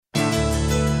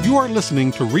You are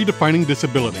listening to Redefining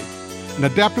Disability, an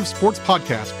adaptive sports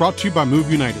podcast brought to you by Move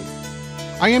United.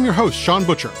 I am your host, Sean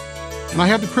Butcher, and I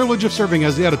have the privilege of serving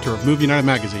as the editor of Move United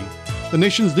magazine, the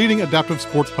nation's leading adaptive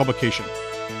sports publication.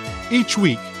 Each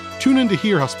week, tune in to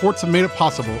hear how sports have made it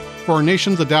possible for our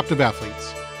nation's adaptive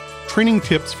athletes, training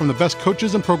tips from the best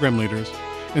coaches and program leaders,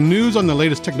 and news on the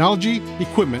latest technology,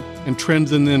 equipment, and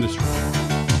trends in the industry.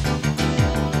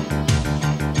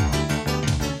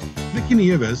 Nicky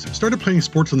Nieves started playing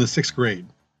sports in the 6th grade,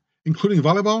 including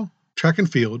volleyball, track and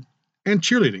field, and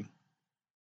cheerleading.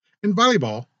 In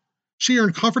volleyball, she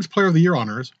earned Conference Player of the Year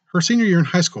honors her senior year in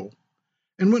high school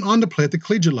and went on to play at the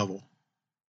collegiate level.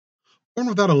 Born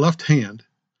without a left hand,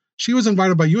 she was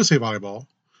invited by USA Volleyball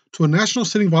to a national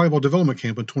sitting volleyball development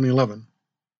camp in 2011.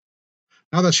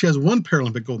 Now that she has one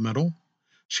Paralympic gold medal,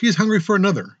 she is hungry for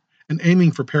another and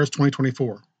aiming for Paris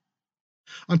 2024.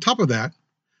 On top of that,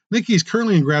 Nicky is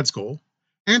currently in grad school,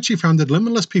 and she founded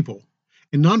Limitless People,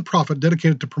 a nonprofit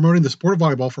dedicated to promoting the sport of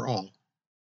volleyball for all.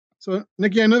 So,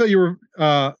 Nicky, I know that you were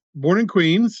born in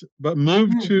Queens, but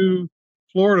moved to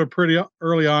Florida pretty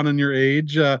early on in your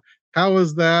age. How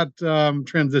was that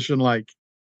transition like?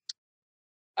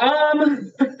 At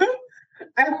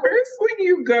first, when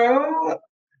you go,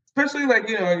 especially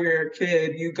you're a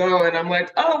kid, you go and I'm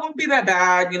like, oh, it won't be that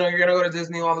bad. You're going to go to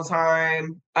Disney all the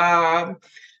time.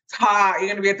 It's hot. You're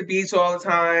going to be at the beach all the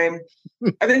time.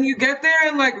 And then you get there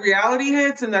and reality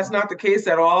hits, and that's not the case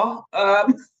at all.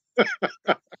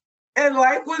 And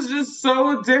life was just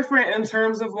so different in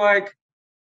terms of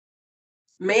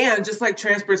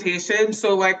transportation.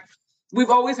 So we've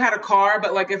always had a car,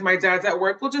 but if my dad's at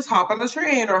work, we'll just hop on the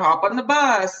train or hop on the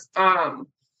bus. And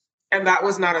that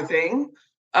was not a thing.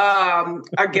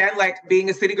 Again, being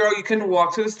a city girl, you can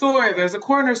walk to the store. There's a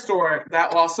corner store.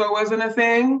 That also wasn't a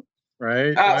thing.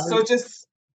 Right. So just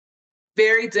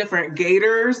very different.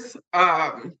 Gators,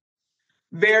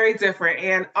 very different.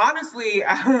 And honestly,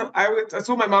 I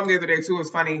told my mom the other day too, it was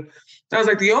funny. I was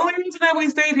like, the only reason that we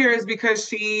stayed here is because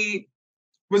she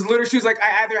was like,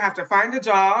 I either have to find a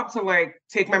job to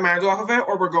take my mind off of it,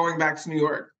 or we're going back to New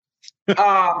York.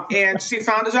 And she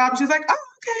found a job and she's like, oh,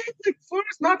 okay,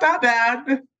 Florida's not that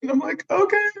bad. And I'm like,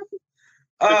 okay.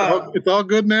 It's all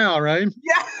good now, right?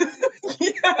 Yeah.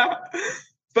 Yeah.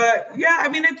 But yeah, I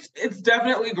mean, it's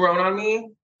definitely grown on me.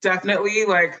 Definitely,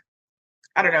 I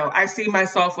don't know. I see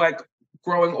myself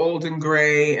growing old and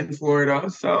gray in Florida.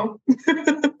 So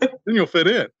then you'll fit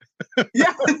in.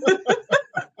 Yeah.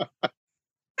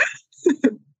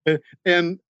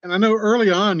 And I know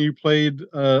early on you played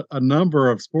a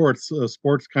number of sports.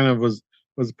 Sports kind of was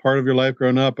part of your life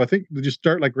growing up. I think, did you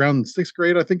start around 6th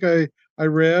grade? I think I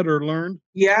read or learned.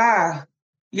 Yeah.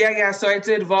 So I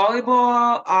did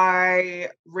volleyball, I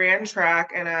ran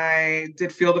track, and I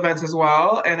did field events as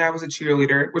well. And I was a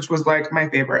cheerleader, which was my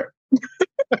favorite.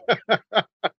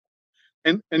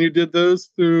 And you did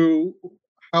those through,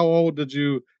 how old did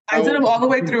you? I did them all the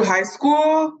way through high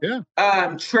school. Yeah.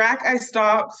 Track, I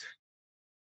stopped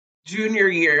junior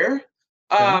year.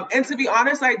 And to be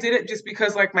honest, I did it just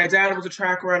because my dad was a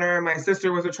track runner, my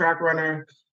sister was a track runner.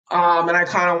 And I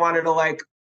kind of wanted to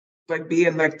be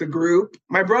in the group.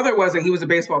 My brother wasn't, he was a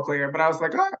baseball player, but I was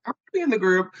like, oh, I'm gonna be in the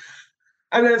group.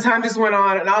 And then time just went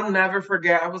on, and I'll never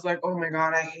forget. I was like, oh my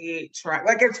God, I hate track.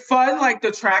 It's fun,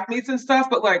 the track meets and stuff,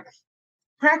 but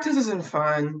practice isn't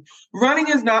fun. Running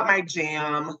is not my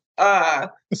jam.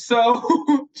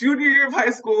 So junior year of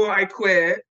high school, I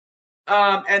quit.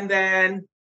 And then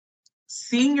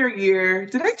senior year,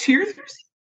 did I cheer through?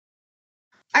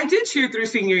 I did cheer through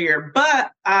senior year,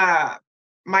 but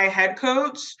my head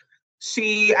coach,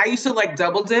 I used to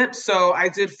double dip. So I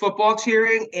did football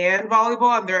cheering and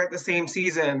volleyball, and they're at the same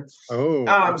season.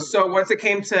 Oh. So once it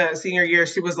came to senior year,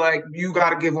 she was like, you got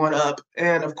to give one up.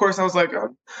 And of course I was like,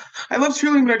 oh, I love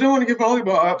cheerleading, but I don't want to give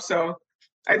volleyball up. So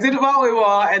I did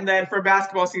volleyball. And then for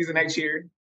basketball season, I cheered.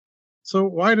 So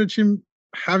why did you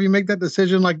have you make that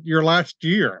decision your last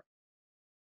year?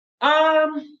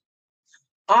 Honestly,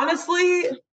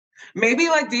 maybe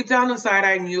deep down inside,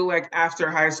 I knew after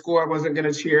high school, I wasn't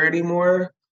going to cheer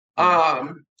anymore.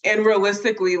 And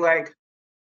realistically, I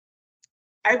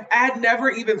had never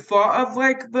even thought of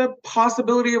the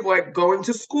possibility of going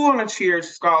to school on a cheer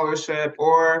scholarship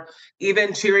or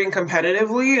even cheering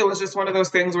competitively. It was just one of those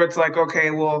things where it's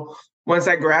okay, well, once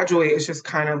I graduate, it's just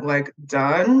kind of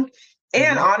done.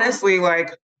 And honestly,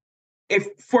 if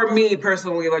for me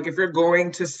personally, if you're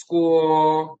going to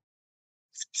school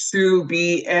to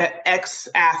be an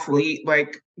ex-athlete,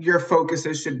 your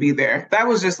focuses should be there. That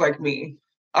was just me.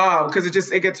 Because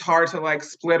it gets hard to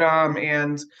split them,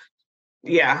 and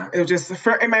yeah, it was just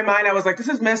in my mind, I was like, this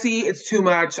is messy. It's too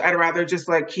much. I'd rather just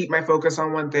like keep my focus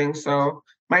on one thing. So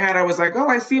my head, I was like, oh,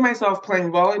 I see myself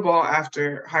playing volleyball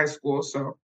after high school.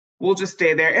 So we'll just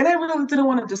stay there. And I really didn't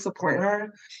want to disappoint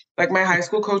her. Like my high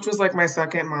school coach was like my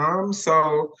second mom.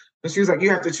 So when she was like, you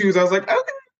have to choose, I was like,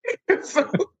 okay. So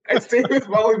I stayed with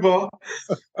volleyball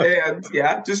and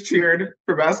yeah, just cheered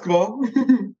for basketball.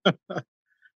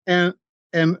 And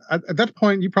at that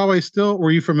point, you probably still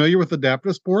were you familiar with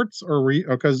adaptive sports, or were you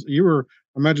because you were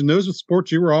I imagine those were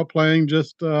sports you were all playing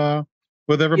just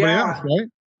with everybody else, Yeah. right?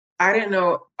 I didn't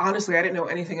know, honestly, I didn't know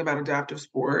anything about adaptive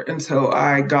sport until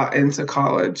I got into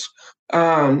college.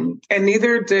 And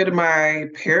neither did my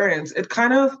parents.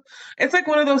 It's like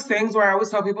one of those things where I always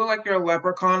tell people like you're a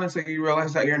leprechaun until you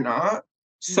realize that you're not.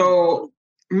 So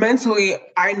mentally,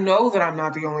 I know that I'm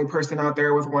not the only person out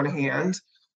there with one hand,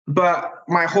 but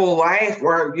my whole life,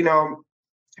 or, I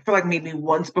feel like maybe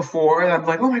once before, and I'm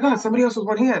like, oh my God, somebody else with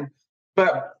one hand.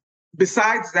 But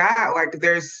besides that, like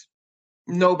there's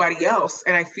nobody else.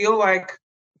 And I feel like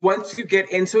once you get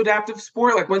into adaptive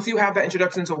sport, like once you have that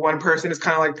introduction to one person, it's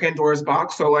kind of like Pandora's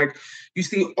box. So like you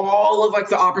see all of like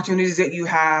the opportunities that you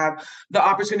have,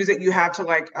 to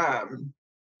like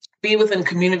be within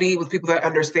community with people that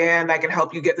understand, that can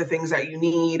help you get the things that you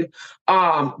need,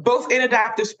 both in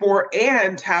adaptive sport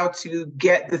and how to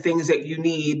get the things that you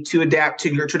need to adapt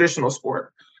to your traditional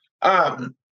sport.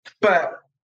 But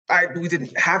we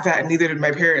didn't have that, and neither did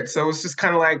my parents. So it's just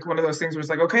kind of like one of those things where it's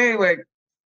like, okay, like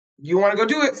you want to go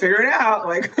do it, figure it out.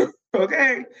 Like,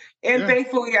 okay. And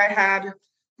thankfully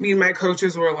me and my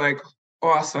coaches were like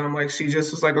awesome. Like she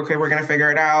just was like, okay, we're gonna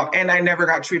figure it out. And I never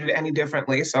got treated any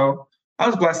differently. So I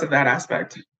was blessed in that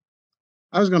aspect.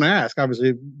 I was going to ask,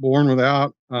 obviously, born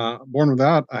without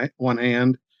one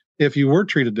hand, if you were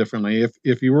treated differently,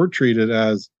 if you were treated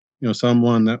as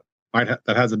someone that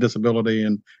that has a disability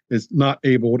and is not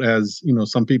able, as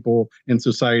some people in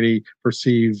society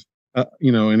perceive,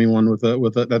 anyone with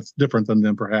a that's different than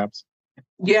them, perhaps.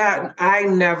 Yeah, I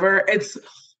never. It's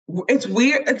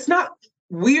weird. It's not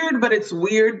weird, but it's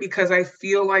weird because I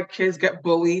feel like kids get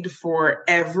bullied for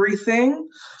everything.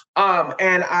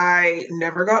 And I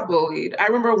never got bullied. I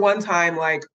remember one time,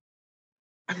 like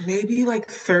maybe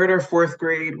like third or fourth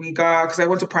grade, because I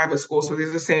went to private school, so these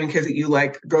are the same kids that you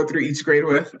like go through each grade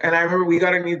with. And I remember we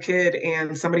got a new kid,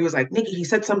 and somebody was like, Nikki, he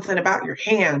said something about your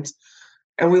hands.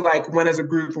 And we like went as a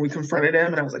group and we confronted him.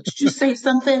 And I was like, did you say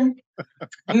something?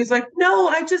 And he's like, no,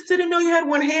 I just didn't know you had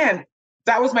one hand.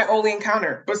 That was my only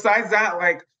encounter. Besides that,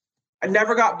 like I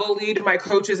never got bullied. My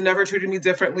coaches never treated me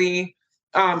differently.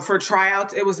 For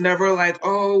tryouts, it was never like,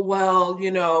 oh, well,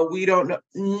 we don't know.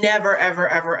 Never, ever,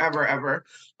 ever, ever, ever.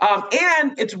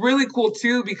 And it's really cool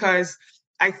too, because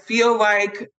I feel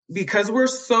like because we're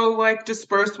so like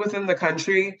dispersed within the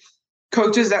country,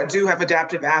 coaches that do have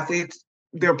adaptive athletes,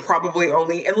 they're probably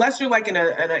only, unless you're like in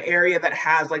an area that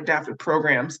has like adaptive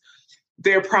programs,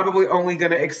 they're probably only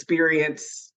going to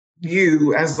experience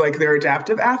you as like their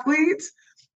adaptive athletes.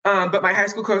 But my high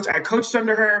school coach, I coached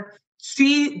under her.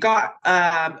 She got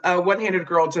a one-handed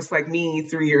girl just like me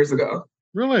 3 years ago.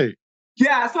 Really?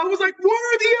 Yeah. So I was like, what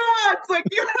are the odds? Like,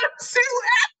 you have two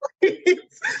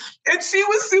athletes. And she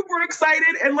was super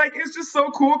excited. And like, it's just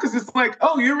so cool because it's like,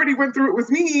 oh, you already went through it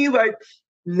with me. Like,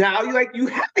 now you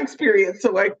have experience to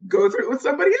like go through it with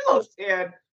somebody else.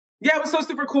 And yeah, it was so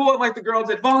super cool. And like the girl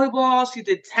did volleyball, she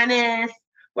did tennis.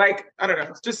 Like, I don't know,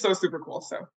 it's just so super cool.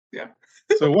 So yeah.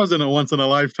 So it wasn't a once in a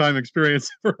lifetime experience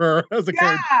for her as a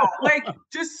coach. Yeah, like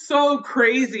just so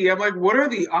crazy. I'm like, what are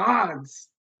the odds?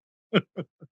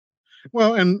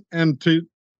 Well, and to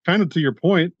kind of to your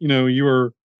point, you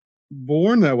were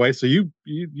born that way, so you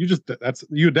just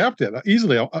you adapted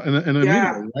easily and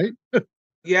immediately, right?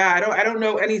 Yeah, I don't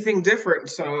know anything different.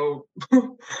 So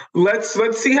let's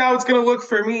see how it's gonna look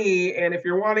for me. And if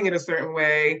you're wanting it a certain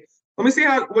way, let me see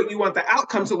what you want the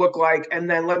outcome to look like, and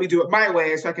then let me do it my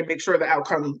way so I can make sure the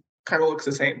outcome kind of looks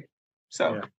the same.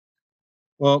 So Yeah.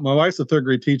 Well, my wife's a third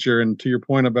grade teacher, and to your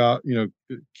point about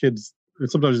kids,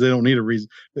 sometimes they don't need a reason.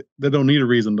 They don't need a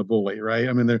reason to bully, right?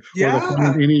 I mean, they'll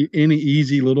find any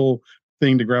easy little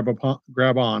thing to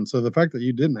grab on. So the fact that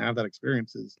you didn't have that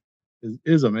experience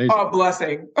is amazing. A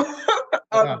blessing,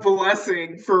 a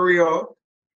blessing for real.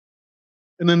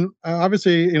 And then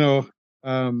obviously,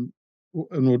 and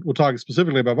we'll talk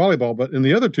specifically about volleyball, but in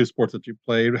the other two sports that you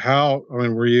played,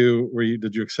 were you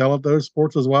did you excel at those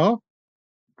sports as well?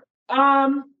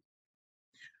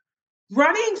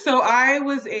 Running. So I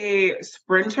was a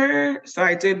sprinter. So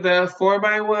I did the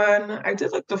 4x1. I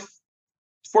did like the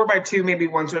 4x2 maybe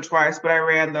once or twice, but I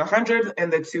ran the 100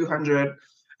 and the 200.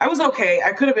 I was okay.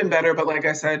 I could have been better, but like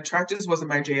I said, track just wasn't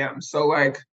my jam. So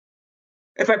like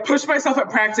if I pushed myself at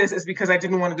practice, it's because I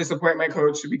didn't want to disappoint my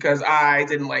coach because I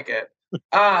didn't like it.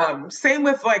 Same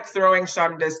with like throwing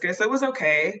shot and discus. It was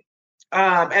okay.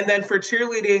 And then for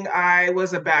cheerleading, I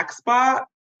was a back spot.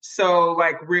 So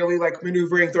like really like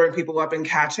maneuvering, throwing people up and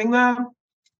catching them.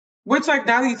 Which like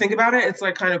now that you think about it, it's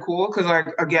like kind of cool because like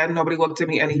again, nobody looked at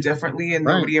me any differently and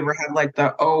nobody ever had like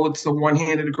it's the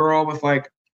one-handed girl with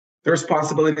like the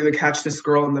responsibility to catch this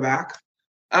girl in the back.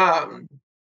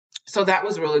 So that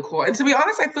was really cool. And to be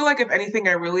honest, I feel like if anything,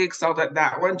 I really excelled at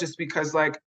that one just because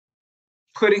like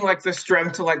putting like the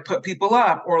strength to like put people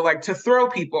up or like to throw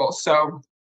people. So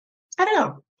I don't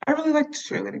know. I really liked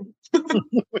cheerleading.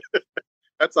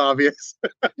 That's obvious.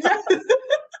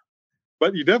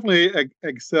 But you definitely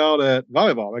excelled at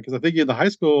volleyball because I think in the high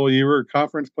school you were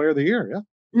conference player of the year.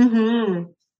 Yeah. Mm-hmm.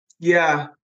 Yeah.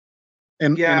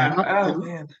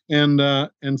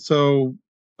 And so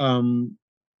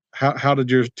how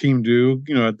did your team do?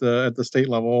 At the state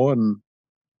level and.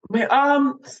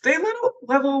 State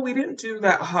level, we didn't do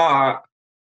that hot,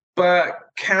 but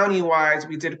county wise,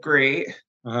 we did great.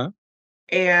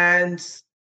 And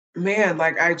man,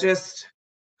 like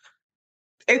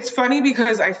it's funny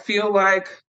because I feel like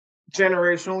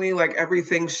generationally, like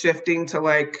everything's shifting to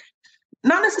like,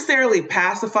 not necessarily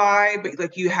pacify, but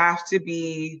like you have to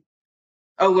be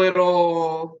a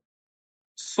little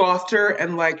softer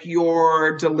and like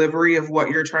your delivery of what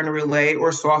you're trying to relay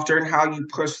or softer in how you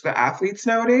push the athletes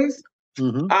nowadays.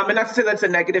 And not to say that's a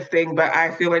negative thing, but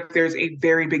I feel like there's a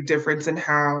very big difference in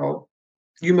how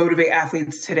you motivate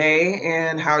athletes today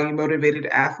and how you motivated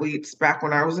athletes back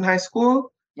when I was in high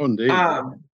school. Oh, indeed.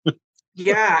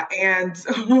 Yeah. And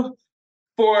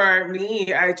for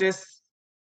me,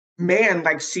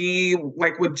 like she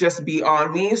like would just be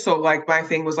on me. So like my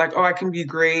thing was like, oh, I can be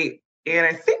great. And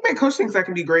I think my coach thinks I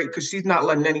can be great because she's not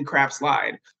letting any crap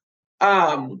slide.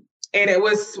 And it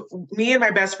was me and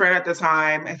my best friend at the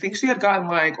time. I think she had gotten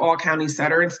like all county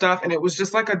setter and stuff. And it was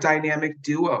just like a dynamic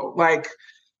duo, like,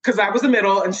 because I was the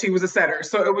middle and she was a setter.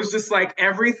 So it was just like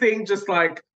everything just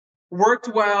like worked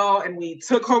well. And we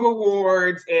took home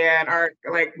awards and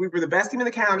we were the best team in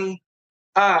the county.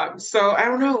 So I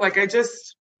don't know, like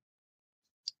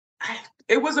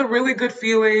it was a really good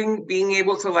feeling being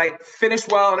able to like finish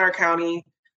well in our county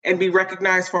and be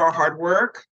recognized for our hard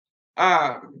work.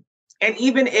 And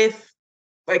even if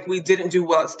like we didn't do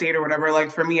well at state or whatever,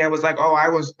 like for me, I was like, oh, I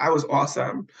was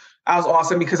awesome. I was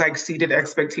awesome because I exceeded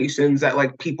expectations that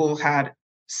like people had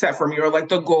set for me or like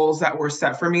the goals that were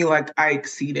set for me, like I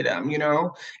exceeded them,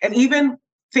 and even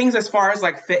things as far as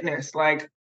like fitness, like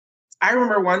I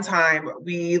remember one time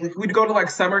we'd go to like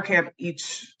summer camp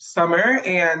each summer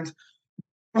and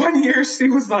one year she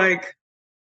was like,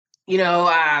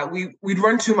 we'd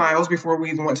run 2 miles before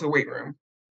we even went to the weight room.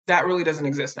 That really doesn't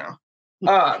exist now.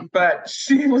 But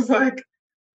she was like,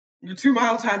 your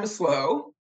 2-mile time is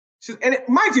slow.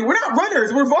 Mind you, we're not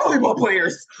runners, we're volleyball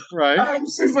players. Right.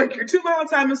 She's like, your 2-mile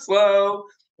time is slow,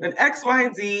 and X, Y,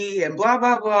 and Z, and blah,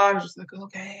 blah, blah. I'm just like,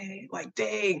 okay, like,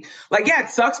 dang. Like, yeah, it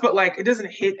sucks, but like, it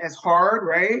doesn't hit as hard,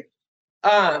 right?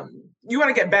 You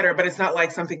want to get better, but it's not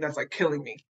like something that's like killing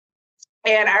me.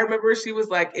 And I remember she was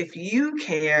like, if you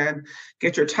can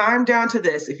get your time down to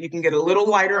this, if you can get a little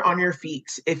lighter on your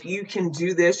feet, if you can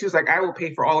do this, she was like, I will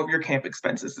pay for all of your camp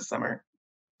expenses this summer.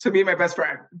 To me and my best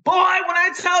friend. Boy, when I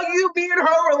tell you, me and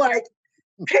her were like,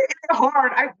 hitting it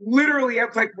hard. I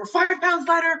was like, we're 5 pounds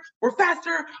lighter, we're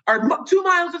faster, our 2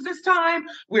 miles is this time,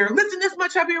 we're lifting this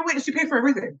much heavier weight, and she paid for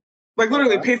everything. Like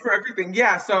literally paid for everything.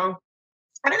 Yeah, so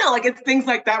I don't know, like it's things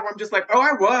like that where I'm just like, oh,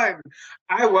 I won.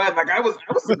 Like I was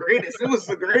the greatest. It was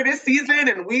the greatest season,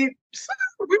 and we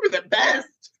were the best.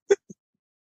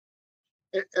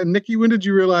 And Nikki, when did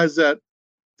you realize that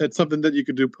that's something that you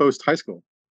could do post high school?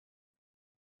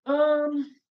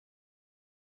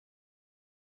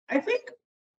 I think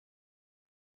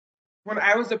when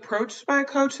I was approached by a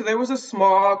coach, so there was a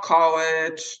small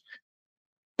college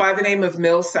by the name of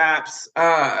Millsaps.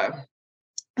 I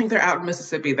think they're out in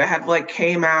Mississippi that had like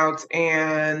came out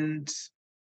and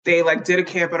they like did a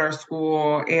camp at our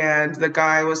school, and the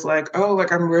guy was like, oh,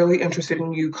 like I'm really interested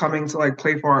in you coming to like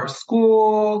play for our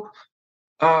school.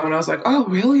 And I was like, oh,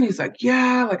 really? And he's like,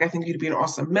 yeah, like I think you'd be an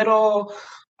awesome middle.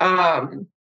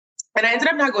 And I ended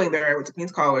up not going there. I went to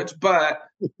Queens College, but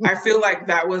I feel like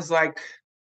that was like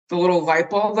the little light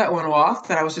bulb that went off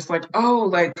that I was just like, oh,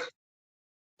 like,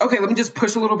 okay, let me just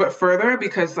push a little bit further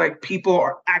because like people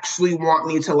actually want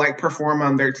me to like perform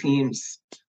on their teams.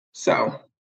 So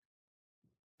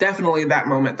definitely that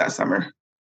moment that summer.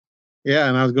 Yeah,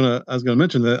 and I was gonna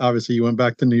mention that obviously you went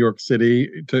back to New York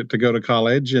City to go to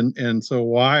college, and so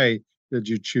why did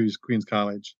you choose Queens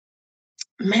College?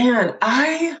 Man,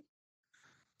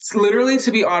 Literally,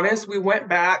 to be honest, we went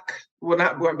back. Well,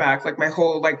 not went back. Like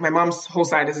my mom's whole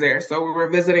side is there, so we were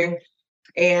visiting,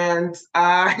 and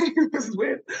I was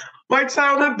with my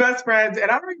childhood best friend,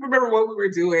 and I don't even remember what we were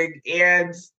doing.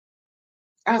 And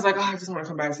I was like, oh, I just want to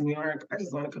come back to New York. I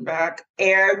just want to come back.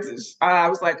 And I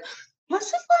was like,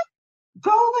 let's just like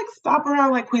go like stop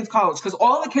around like Queens College, because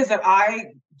all the kids that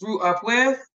I grew up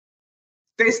with,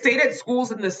 they stayed at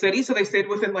schools in the city, so they stayed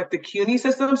within like the CUNY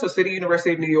system, so City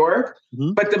University of New York.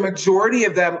 Mm-hmm. But the majority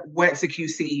of them went to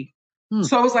QC. Hmm.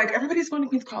 So I was like, everybody's going to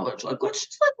Queens College. Like, let's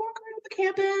just like walk around the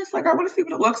campus. Like, I want to see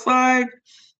what it looks like.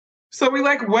 So we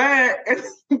like went, and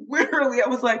literally, I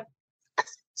was like,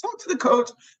 talk to the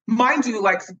coach, mind you,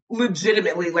 like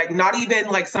legitimately, like not even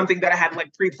like something that I had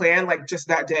like pre-planned, like just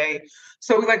that day.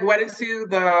 So we like went into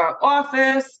the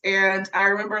office, and I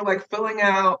remember like filling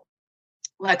out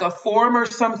like a form or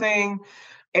something.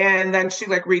 And then she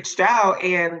like reached out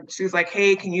and she's like,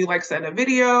 hey, can you like send a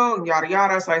video and yada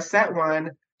yada. So I sent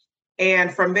one.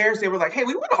 And from there, they were like, hey,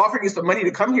 we want to offer you some money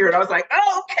to come here. And I was like,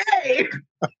 oh, okay.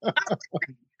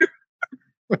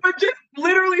 But just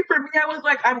literally for me, I was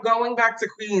like, I'm going back to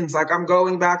Queens. Like, I'm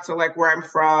going back to like where I'm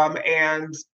from.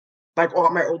 And like all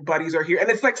my old buddies are here. And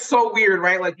it's like so weird,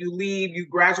 right? Like you leave, you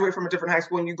graduate from a different high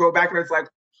school and you go back and it's like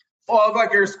all of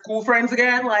like your school friends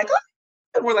again. Like,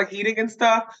 and we're like eating and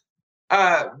stuff.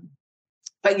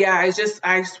 But yeah, I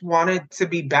just wanted to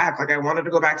be back. Like I wanted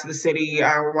to go back to the city.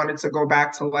 I wanted to go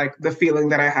back to like the feeling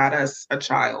that I had as a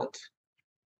child.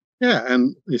 Yeah,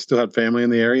 and you still had family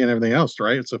in the area and everything else,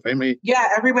 right? So family. Yeah,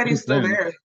 everybody's still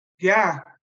there. Yeah.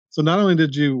 So not only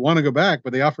did you want to go back,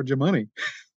 but they offered you money.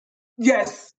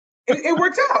 Yes, it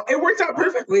worked out. It worked out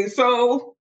perfectly.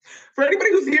 So for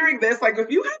anybody who's hearing this, like if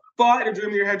you have a thought and a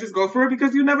dream in your head, just go for it,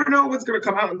 because you never know what's going to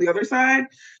come out on the other side.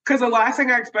 Because the last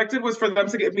thing I expected was for them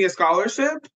to give me a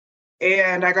scholarship,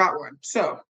 and I got one.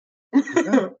 So.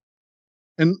 Yeah.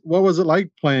 And what was it like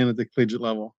playing at the collegiate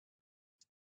level?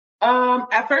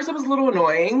 At first it was a little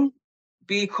annoying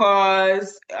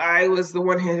because I was the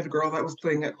one-handed girl that was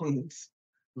playing at Queens.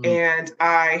 And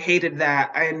I hated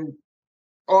that. And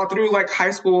all through like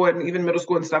high school and even middle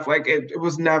school and stuff, like it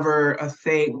was never a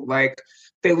thing. Like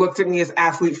they looked at me as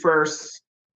athlete first,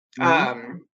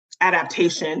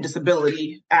 adaptation,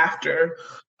 disability after.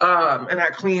 And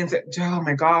at Queens, oh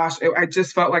my gosh, I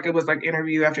just felt like it was like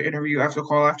interview after interview after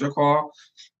call after call.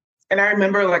 And I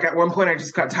remember like at one point I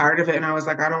just got tired of it and I was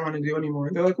like, I don't want to do anymore.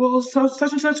 They're like, well, so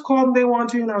such and such called and they want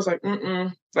to. And I was like,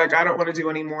 like, I don't want to do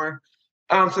anymore.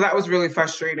 So that was really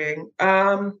frustrating.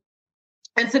 And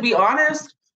to be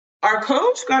honest, our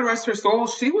coach, God rest her soul,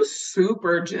 she was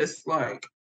super just like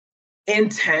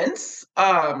intense.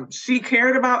 She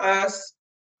cared about us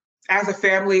as a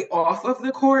family off of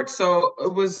the court. So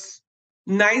it was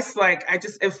nice. Like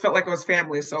it felt like it was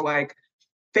family. So like,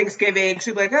 Thanksgiving,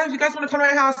 she'd be like, oh, if you guys want to come to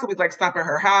my house, so we'd like stop at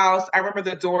her house. I remember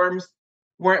the dorms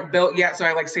weren't built yet, so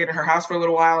I like stayed at her house for a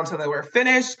little while until they were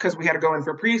finished because we had to go in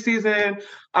for preseason.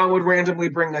 Would randomly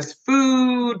bring us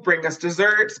food, bring us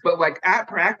desserts, but like at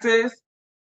practice,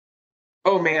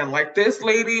 oh man, like this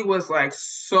lady was like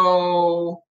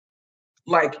so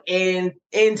like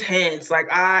intense. Like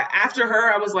after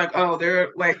her, I was like, oh,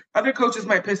 they're like other coaches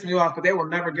might piss me off, but they will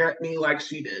never get me like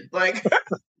she did. Like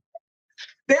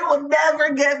they will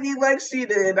never get me like she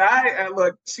did. I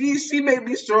look, she made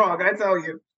me strong, I tell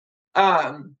you.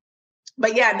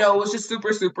 But yeah, no, it was just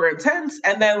super, super intense.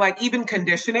 And then like even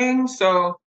conditioning.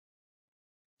 So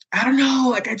I don't know,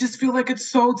 like I just feel like it's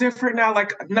so different now.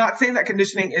 Like not saying that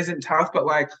conditioning isn't tough, but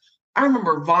like I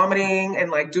remember vomiting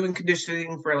and like doing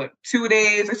conditioning for like 2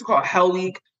 days. I used to call it Hell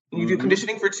Week. You do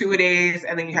conditioning for 2 days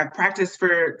and then you have practice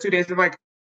for 2 days. And like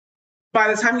by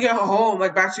the time you get home,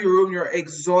 like back to your room, you're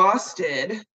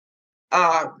exhausted.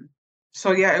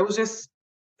 So yeah, it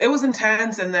was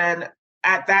intense. And then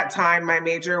at that time, my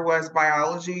major was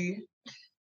biology.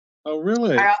 Oh,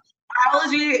 really?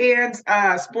 Biology and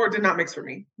sport did not mix for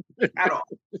me at all.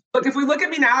 Look, if we look at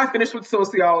me now, I finished with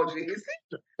sociology.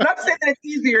 Not to say that it's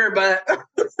easier, but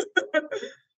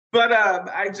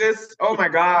I just, oh my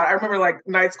God. I remember like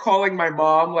nights calling my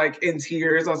mom like in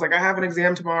tears. I was like, I have an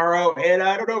exam tomorrow and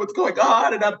I don't know what's going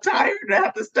on and I'm tired and I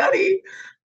have to study.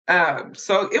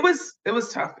 So it was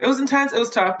tough. It was intense. It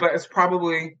was tough, but it's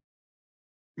probably,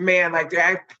 man, like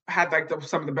I had like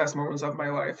some of the best moments of my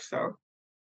life. So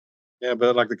yeah,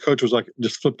 but like the coach was like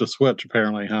just flipped a switch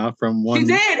apparently, huh? From one. She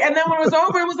did, and then when it was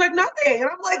over, it was like nothing, and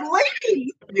I'm like,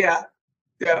 lady, yeah,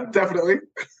 definitely.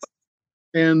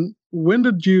 And when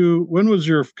was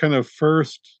your kind of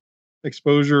first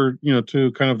exposure,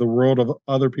 to kind of the world of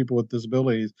other people with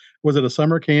disabilities? Was it a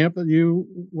summer camp that you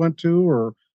went to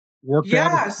or worked at?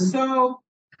 Yeah, so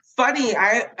funny,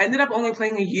 I ended up only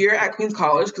playing a year at Queens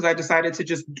College because I decided to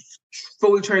just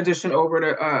fully transition over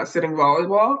to sitting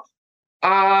volleyball.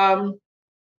 I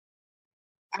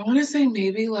want to say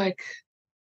maybe like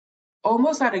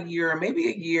almost at a year, maybe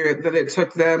a year that it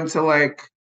took them to like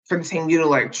continue to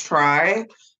like try.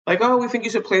 Like, oh, we think you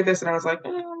should play this. And I was like,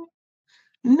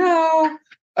 no.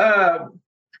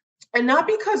 And not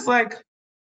because like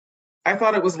I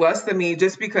thought it was less than me,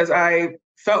 just because I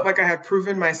felt like I had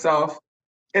proven myself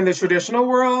in the traditional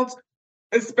world,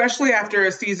 especially after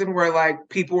a season where like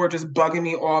people were just bugging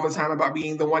me all the time about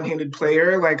being the one-handed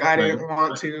player. Like I didn't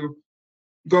want to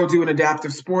go do an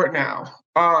adaptive sport now.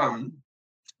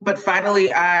 But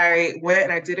finally I went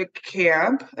and I did a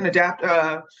camp,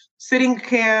 sitting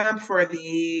camp for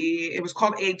it was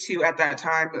called A2 at that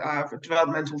time, for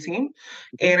developmental team.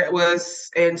 And it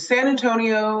was in San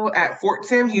Antonio at Fort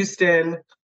Sam Houston.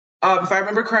 If I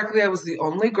remember correctly, I was the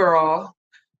only girl,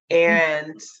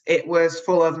 and it was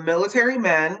full of military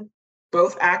men,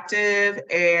 both active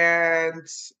and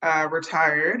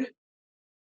retired.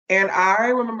 And I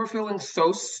remember feeling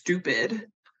so stupid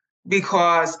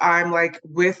because I'm like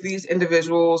with these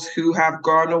individuals who have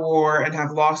gone to war and have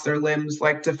lost their limbs,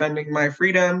 like defending my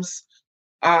freedoms.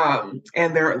 And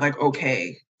they're like,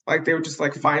 okay, like they were just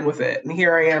like fine with it. And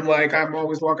here I am, like I'm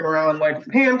always walking around like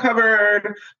hand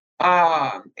covered,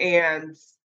 and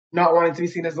not wanting to be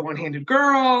seen as the one-handed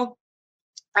girl.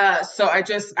 So I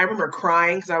remember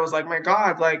crying because I was like, my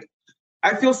God, like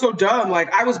I feel so dumb.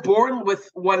 Like I was born with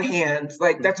one hand.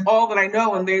 Like that's all that I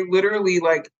know. And they literally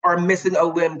like are missing a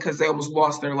limb because they almost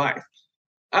lost their life.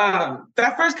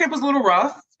 That first camp was a little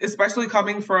rough, especially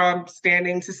coming from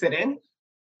standing to sitting.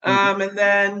 And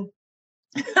then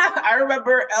I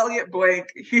remember Elliot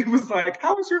Blake, he was like,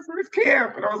 how was your first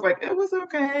camp? And I was like, it was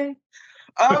okay.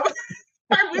 I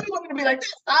really wanted to be like,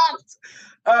 this sucks.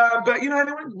 But you know, I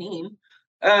didn't want to mean.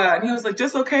 And he was like,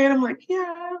 just okay. And I'm like,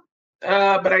 yeah.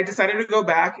 But I decided to go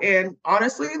back. And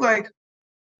honestly, like,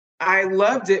 I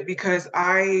loved it because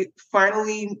I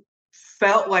finally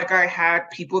felt like I had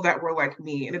people that were like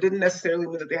me. And it didn't necessarily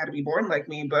mean that they had to be born like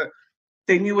me, but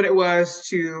they knew what it was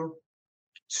to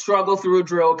struggle through a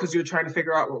drill because you're trying to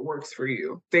figure out what works for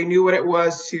you. They knew what it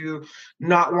was to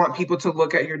not want people to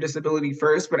look at your disability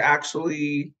first, but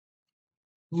actually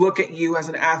look at you as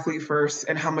an athlete first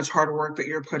and how much hard work that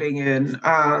you're putting in.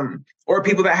 Or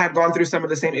people that have gone through some of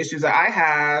the same issues that I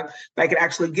have that could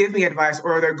actually give me advice,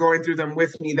 or they're going through them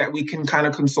with me that we can kind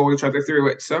of console each other through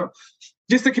it. So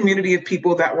just a community of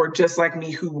people that were just like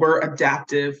me who were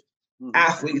adaptive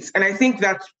athletes. And I think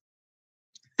that's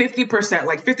 50%,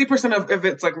 like 50% of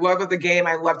it's like love of the game.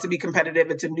 I love to be competitive.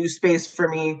 It's a new space for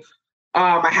me.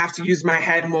 I have to use my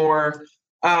head more.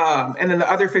 And then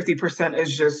the other 50%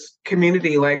 is just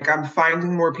community. Like I'm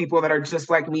finding more people that are just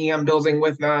like me. I'm building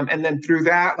with them. And then through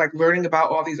that, like learning about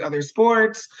all these other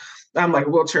sports, like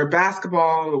wheelchair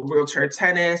basketball, wheelchair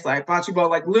tennis, like bocce ball,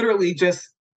 like literally just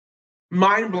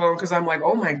mind blown because I'm like,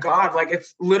 oh my God, like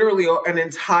it's literally an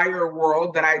entire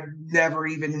world that I never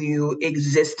even knew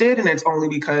existed. And it's only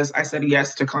because I said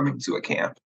yes to coming to a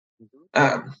camp.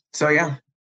 So yeah,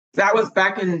 that was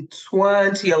back in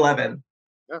 2011.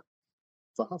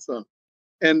 That's awesome.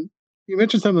 And you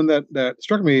mentioned something that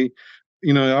struck me.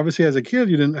 You know, obviously as a kid,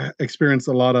 you didn't experience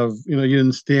a lot of, you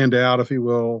didn't stand out, if you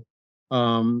will,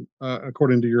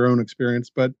 according to your own experience.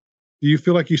 But do you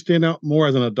feel like you stand out more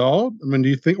as an adult? I mean, do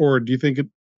you think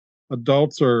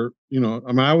adults are,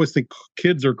 I always think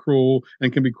kids are cruel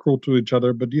and can be cruel to each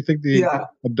other, but do you think the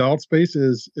adult space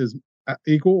is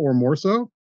equal or more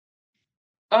so?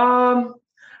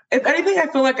 If anything, I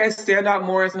feel like I stand out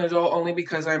more as an adult only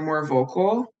because I'm more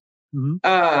vocal.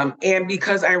 And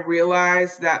because I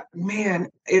realized that, man,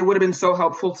 it would have been so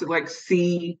helpful to like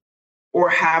see or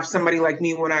have somebody like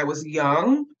me when I was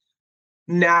young.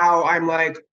 Now I'm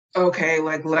like, okay,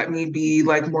 like let me be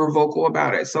like more vocal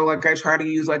about it. So like I try to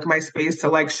use like my space to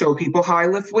like show people how I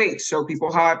lift weights, show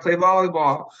people how I play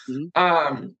volleyball.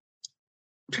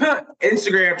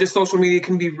 Instagram, just social media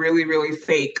can be really, really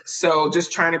fake. So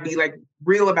just trying to be like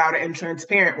real about it and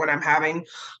transparent when I'm having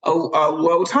a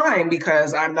low time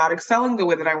because I'm not excelling the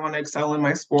way that I want to excel in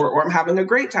my sport, or I'm having a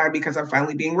great time because I'm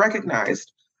finally being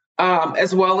recognized.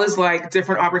 As well as like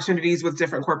different opportunities with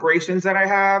different corporations that I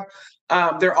have.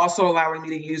 They're also allowing me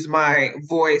to use my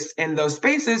voice in those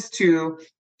spaces to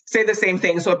say the same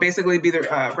thing. So it basically be the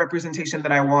representation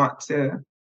that I want to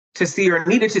see or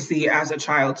needed to see as a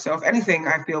child. So if anything,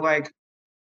 I feel like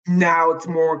now it's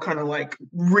more kind of like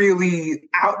really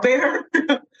out there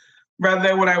rather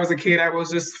than when I was a kid. I was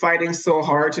just fighting so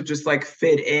hard to just like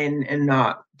fit in and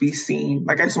not be seen.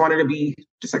 Like I just wanted to be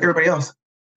just like everybody else.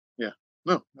 Yeah,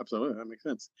 no, absolutely. That makes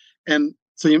sense. And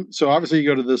So obviously you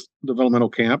go to this developmental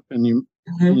camp and you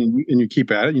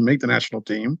keep at it. You make the national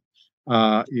team.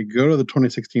 You go to the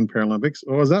 2016 Paralympics.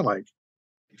 What was that like?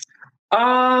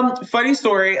 Funny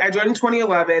story. I joined in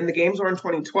 2011. The games were in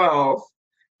 2012,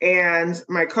 and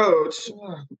my coach,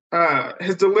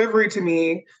 his delivery to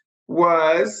me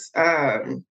was,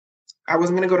 I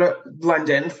wasn't going to go to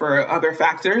London for other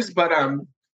factors, but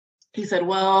he said,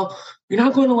 "Well, you're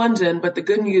not going to London, but the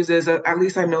good news is at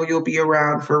least I know you'll be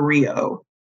around for Rio."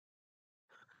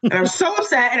 And I was so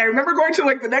upset. And I remember going to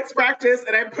like the next practice,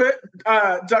 and I put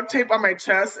duct tape on my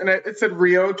chest, and it said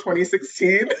Rio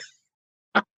 2016.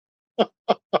 And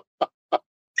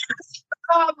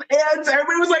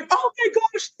everybody was like, "Oh my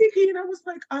gosh, Nikki." And I was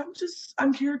like,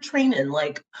 I'm here training.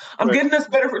 Like, I'm getting us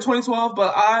better for 2012,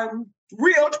 but I'm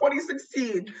Rio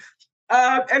 2016.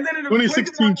 And then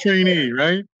 2016 trainee,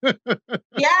 right?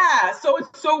 Yeah. So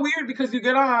it's so weird because you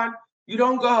get on, you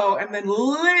don't go, and then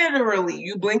literally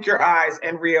you blink your eyes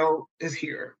and Rio is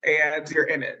here and you're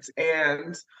in it.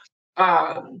 And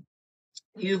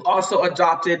you've also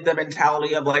adopted the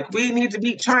mentality of like, we need to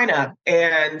beat China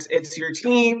and it's your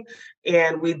team.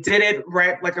 And we did it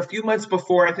right like a few months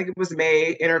before, I think it was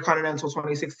May, Intercontinental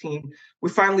 2016. We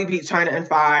finally beat China in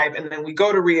 5, and then we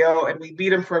go to Rio and we beat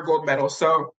them for a gold medal.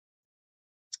 So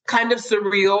kind of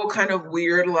surreal, kind of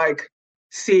weird, like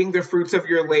seeing the fruits of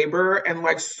your labor, and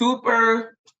like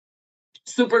super,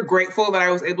 super grateful that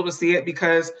I was able to see it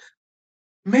because,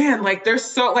 man, like there's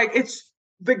so like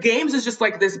the games is just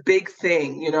like this big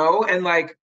thing, and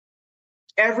like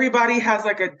everybody has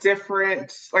like a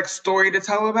different like story to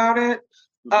tell about it.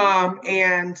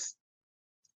 And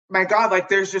my God, like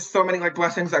there's just so many like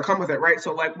blessings that come with it, right?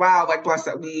 So like, wow, like blessed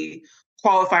that we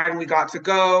qualified and we got to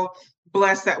go,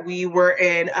 blessed that we were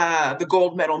in the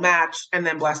gold medal match, and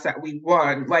then blessed that we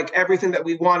won. Like everything that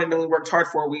we wanted and we worked hard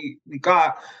for, we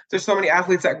got. There's so many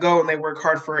athletes that go and they work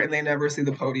hard for it and they never see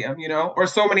the podium, or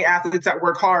so many athletes that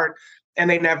work hard and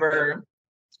they never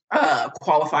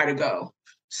qualify to go.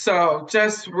 So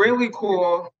just really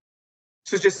cool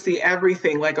to just see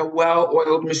everything like a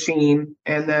well-oiled machine,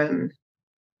 and then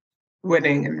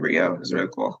winning in Rio is really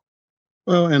cool.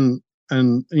 Well, and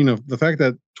the fact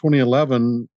that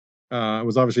 2011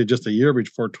 was obviously just a year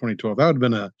before 2012, that would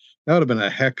have been a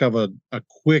heck of a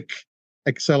quick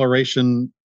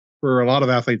acceleration for a lot of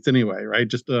athletes anyway, right?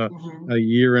 Just a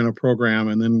year in a program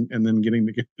and then getting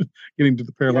to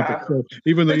the Paralympics. Yeah. So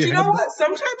even though what?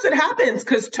 Sometimes it happens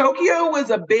because Tokyo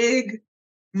was a big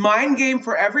mind game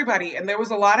for everybody, and there was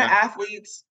a lot of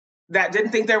athletes that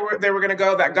didn't think they were going to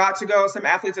go, that got to go. Some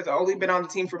athletes that had only been on the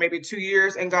team for maybe 2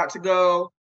 years and got to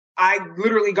go. I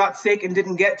literally got sick and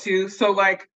didn't get to. So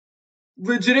like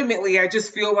legitimately, I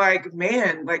just feel like,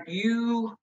 man, like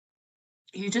you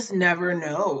just never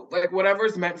know. Like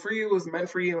whatever's meant for you is meant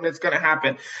for you, and it's going to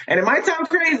happen. And it might sound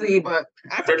crazy, but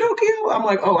after Tokyo, I'm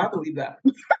like, oh, I believe that.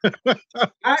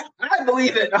 I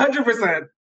believe it 100%.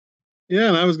 Yeah,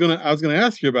 and I was gonna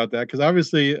ask you about that because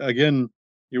obviously, again,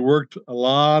 you put a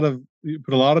lot of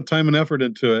time and effort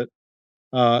into it,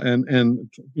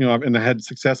 and I had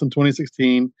success in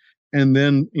 2016, and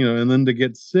then to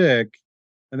get sick,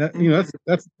 and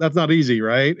that that's not easy,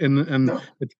 right? And no.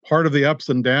 It's part of the ups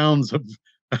and downs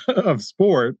of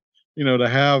sport, to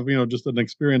have just an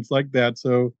experience like that.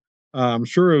 So I'm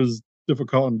sure it was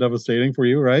difficult and devastating for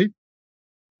you, right?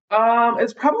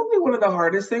 It's probably one of the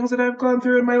hardest things that I've gone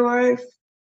through in my life.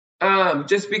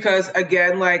 Just because,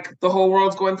 again, like the whole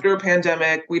world's going through a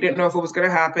pandemic. We didn't know if it was going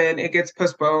to happen. It gets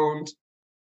postponed.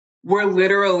 We're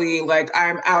literally like,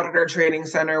 I'm out at our training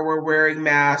center. We're wearing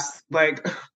masks. Like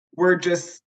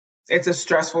it's a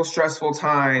stressful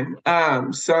time.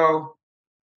 So,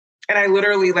 and I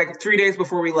literally like 3 days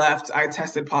before we left, I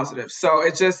tested positive. So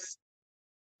it just,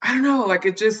 I don't know, like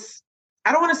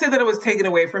I don't want to say that it was taken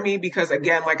away from me because,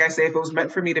 again, like I say, if it was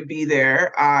meant for me to be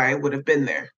there, I would have been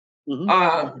there.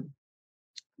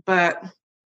 But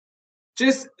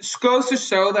just goes to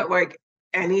show that like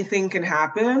anything can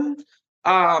happen.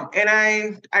 And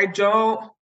I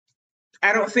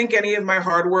don't think any of my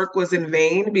hard work was in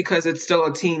vain because it's still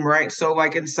a team, right? So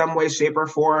like in some way, shape, or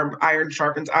form, iron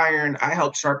sharpens iron. I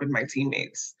helped sharpen my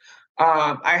teammates.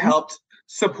 I helped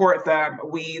support them.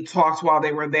 We talked while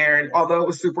they were there. And although it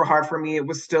was super hard for me,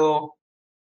 it still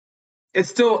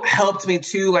helped me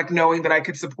too, like knowing that I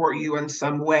could support you in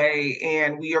some way.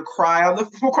 And we'll cry on the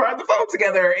phone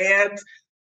together. And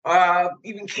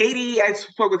even Katie, I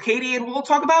spoke with Katie and we'll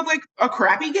talk about like a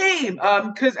crappy game.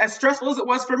 Because as stressful as it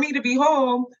was for me to be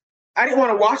home, I didn't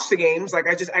want to watch the games. Like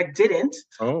I didn't.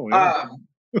 Oh, yeah.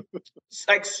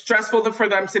 Like stressful for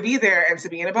them to be there and to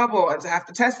be in a bubble and to have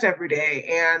to test every day.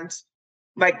 And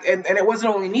Like, and it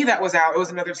wasn't only me that was out, it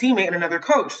was another teammate and another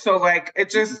coach. So like, it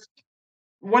just,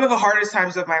 one of the hardest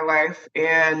times of my life.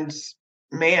 And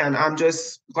man, I'm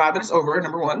just glad that it's over,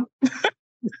 number one.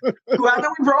 Glad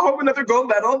that we brought home another gold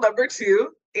medal, number two.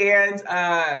 And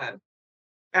I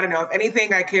don't know, if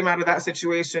anything, I came out of that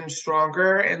situation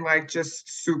stronger and like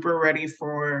just super ready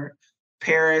for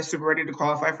Paris, super ready to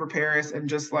qualify for Paris, and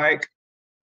just like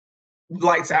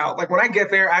lights out. Like when I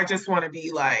get there, I just want to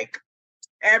be like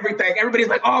everything. Everybody's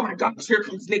like, oh my gosh, here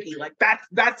comes Nicky. Like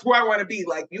that's where I want to be.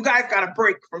 Like, you guys got a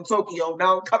break from Tokyo.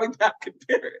 Now I'm coming back in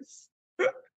Paris.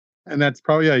 And that's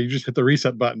probably, you just hit the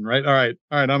reset button, right? All right,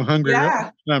 I'm hungry.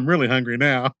 Yeah. I'm really hungry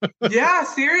now. Yeah,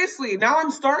 seriously. Now I'm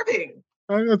starving.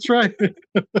 Oh, that's right.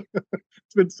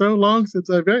 It's been so long since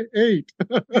I've ate.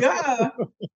 Yeah.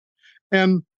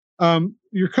 And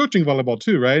you're coaching volleyball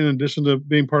too, right? In addition to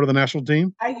being part of the national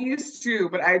team? I used to,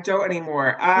 but I don't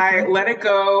anymore. I let it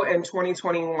go in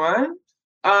 2021.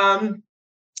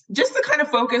 Just to kind of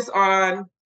focus on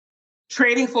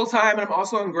training full time, and I'm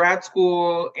also in grad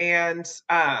school. And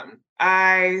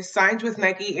I signed with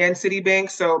Nike and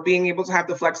Citibank, so being able to have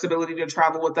the flexibility to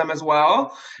travel with them as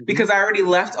well, because I already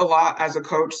left a lot as a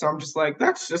coach. So I'm just like,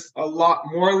 that's just a lot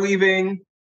more leaving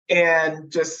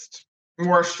and just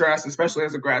more stress, especially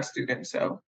as a grad student.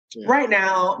 So right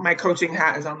now, my coaching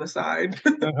hat is on the side.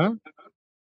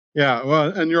 Yeah, well,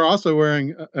 and you're also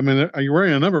wearing, I mean, you're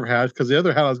wearing a number of hats, because the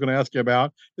other hat I was going to ask you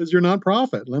about is your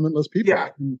nonprofit, Limitless People. Yeah.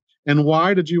 And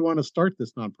why did you want to start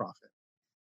this nonprofit?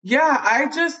 Yeah,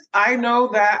 I know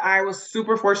that I was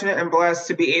super fortunate and blessed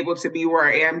to be able to be where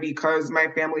I am because my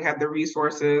family had the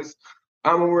resources.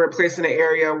 When we were placed in an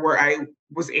area where I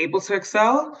was able to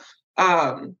excel.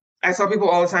 I tell people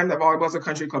all the time that volleyball is a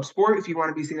country club sport. If you want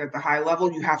to be seen at the high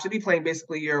level, you have to be playing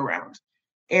basically year round.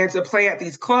 And to play at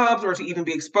these clubs, or to even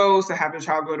be exposed, to have your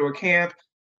child go to a camp,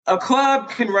 a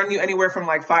club can run you anywhere from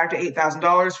like $5,000 to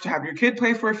 $8,000 to have your kid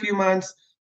play for a few months.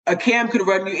 A camp could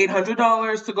run you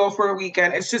 $800 to go for a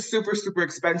weekend. It's just super, super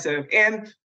expensive.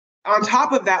 And on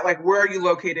top of that, like, where are you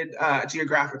located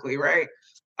geographically, right?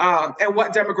 And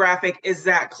what demographic is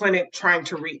that clinic trying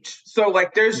to reach? So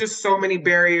like, there's just so many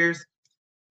barriers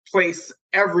placed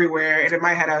everywhere. And in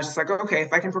my head, I was just like, okay,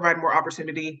 if I can provide more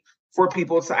opportunity for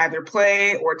people to either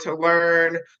play or to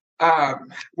learn,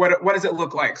 what does it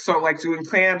look like? So like doing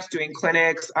camps, doing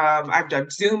clinics, I've done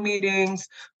Zoom meetings,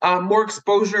 more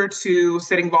exposure to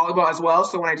sitting volleyball as well.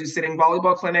 So when I do sitting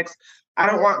volleyball clinics, I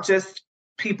don't want just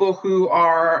people who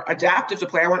are adaptive to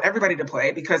play. I want everybody to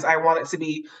play, because I want it to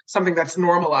be something that's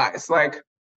normalized. Like,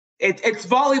 it's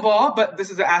volleyball, but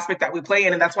this is an aspect that we play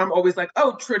in. And that's why I'm always like,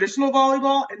 oh, traditional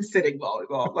volleyball and sitting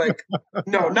volleyball. Like,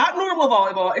 no, not normal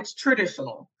volleyball. It's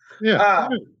traditional. Yeah.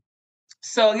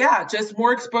 So yeah, just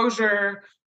more exposure,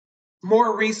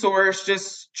 more resource,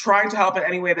 just trying to help in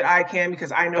any way that I can,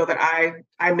 because I know that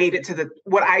I made it to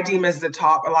what I deem as the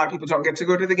top. A lot of people don't get to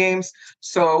go to the games.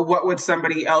 So what would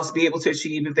somebody else be able to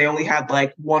achieve if they only had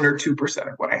like 1 or 2%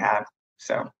 of what I have?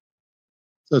 So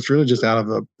it's really just out of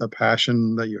the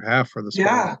passion that you have for the sport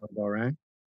of volleyball, right?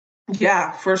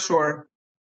 Yeah, for sure.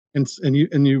 And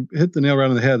you hit the nail right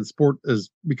on the head. The sport is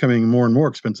becoming more and more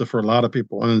expensive for a lot of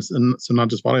people, and so not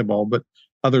just volleyball, but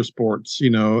other sports.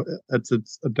 It's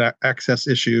an access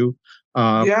issue.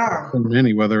 For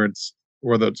many, whether it's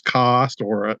cost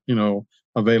or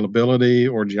availability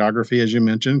or geography, as you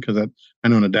mentioned, because I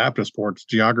know in adaptive sports,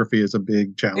 geography is a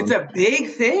big challenge. It's a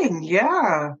big thing.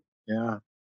 Yeah. Yeah.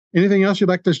 Anything else you'd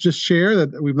like to just share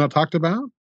that we've not talked about?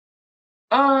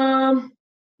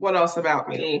 What else about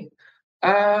me?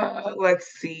 Let's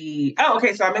see. Oh,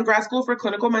 okay. So I'm in grad school for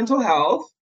clinical mental health.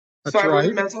 That's right. I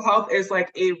believe mental health is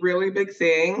like a really big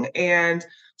thing. And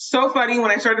so funny,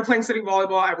 when I started playing city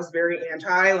volleyball, I was very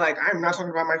anti, like, I'm not talking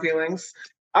about my feelings.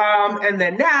 And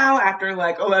then now, after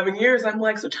like 11 years, I'm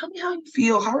like, so tell me how you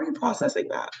feel. How are you processing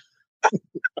that?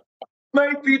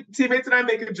 My teammates and I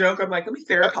make a joke. I'm like, let me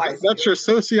therapize. That's your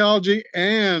sociology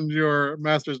and your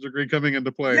master's degree coming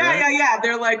into play. Yeah, right? yeah.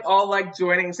 They're like all like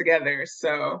joining together.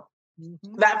 So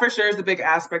that for sure is a big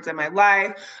aspect of my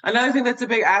life. Another thing that's a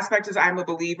big aspect is I'm a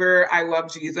believer. I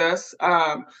love Jesus.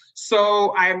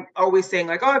 So I'm always saying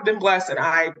like, oh, I've been blessed, and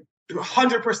I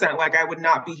 100% like I would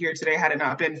not be here today had it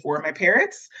not been for my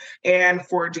parents and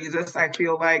for Jesus. I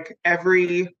feel like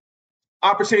every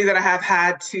opportunity that I have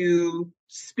had to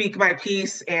speak my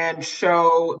piece and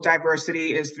show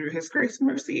diversity is through his grace and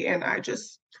mercy. And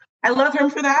I love him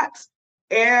for that.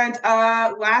 And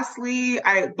lastly,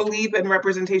 I believe in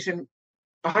representation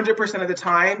 100% of the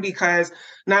time, because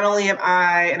not only am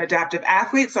I an adaptive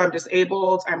athlete, so I'm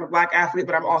disabled, I'm a Black athlete,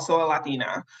 but I'm also a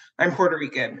Latina. I'm Puerto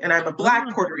Rican, and I'm a Black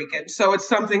Puerto Rican. So it's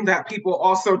something that people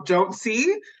also don't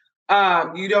see.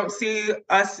 You don't see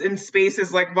us in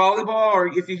spaces like volleyball, or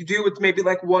if you do, it's maybe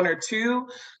like one or two.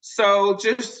 So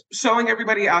just showing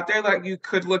everybody out there that you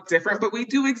could look different, but we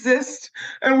do exist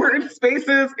and we're in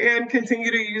spaces, and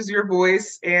continue to use your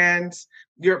voice and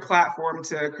your platform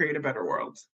to create a better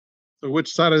world. So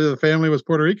which side of the family was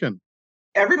Puerto Rican?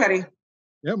 Everybody.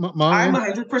 Yeah, mom. I'm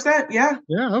 100%. Yeah.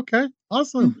 Yeah. Okay.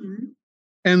 Awesome. Mm-hmm.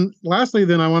 And lastly,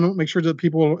 then I want to make sure that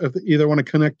people, if they either want to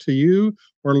connect to you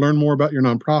or learn more about your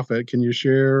nonprofit, can you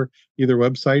share either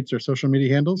websites or social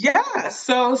media handles? Yeah.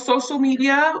 So social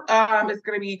media is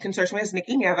going to be, you can search me as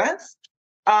Nicky Nieves.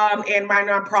 And my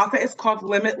nonprofit is called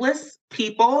Limitless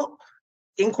People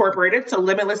Incorporated. So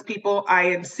Limitless People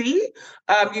Inc. You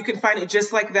can find it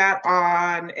just like that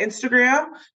on Instagram.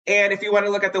 And if you want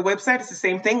to look at the website, it's the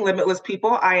same thing,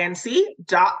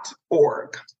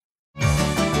 limitlesspeopleinc.org.